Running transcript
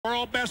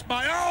World best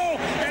by,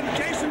 and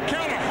Jason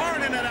Keller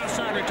hard in that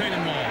outside retaining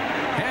wall.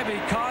 Heavy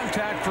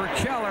contact for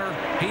Keller.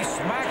 He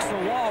smacks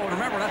the wall. And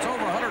remember, that's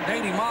over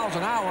 180 miles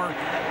an hour.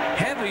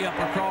 Heavy up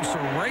across the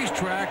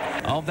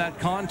racetrack of that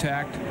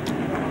contact.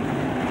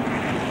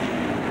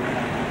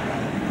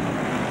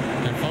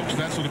 And folks,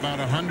 that's at about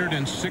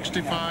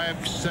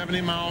 165,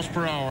 70 miles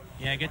per hour.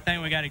 Yeah, good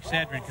thing we got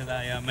Excedrin because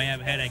I may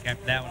have a headache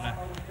after that one.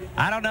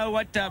 I don't know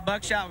what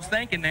Buckshot was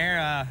thinking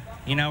there.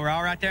 You know, we're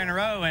all right there in a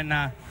row,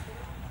 and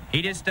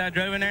he just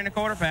drove in there in the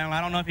quarter panel.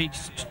 I don't know if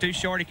he's too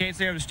short, he can't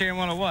see over the steering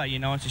wheel or what. You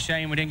know, it's a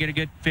shame we didn't get a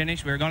good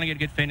finish. We were going to get a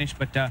good finish,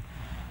 but,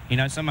 you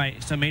know, some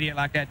idiot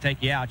like that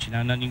take you out. You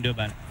know, nothing you can do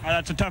about it.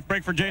 That's a tough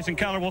break for Jason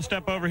Keller. We'll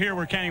step over here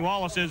where Kenny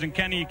Wallace is. And,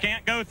 Kenny, you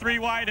can't go 3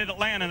 wide at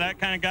Atlanta. That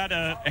kind of got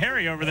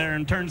Harry over there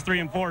in turns 3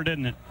 and 4,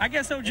 didn't it? I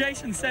guess so.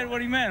 Jason said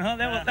what he meant, huh?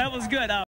 That was good.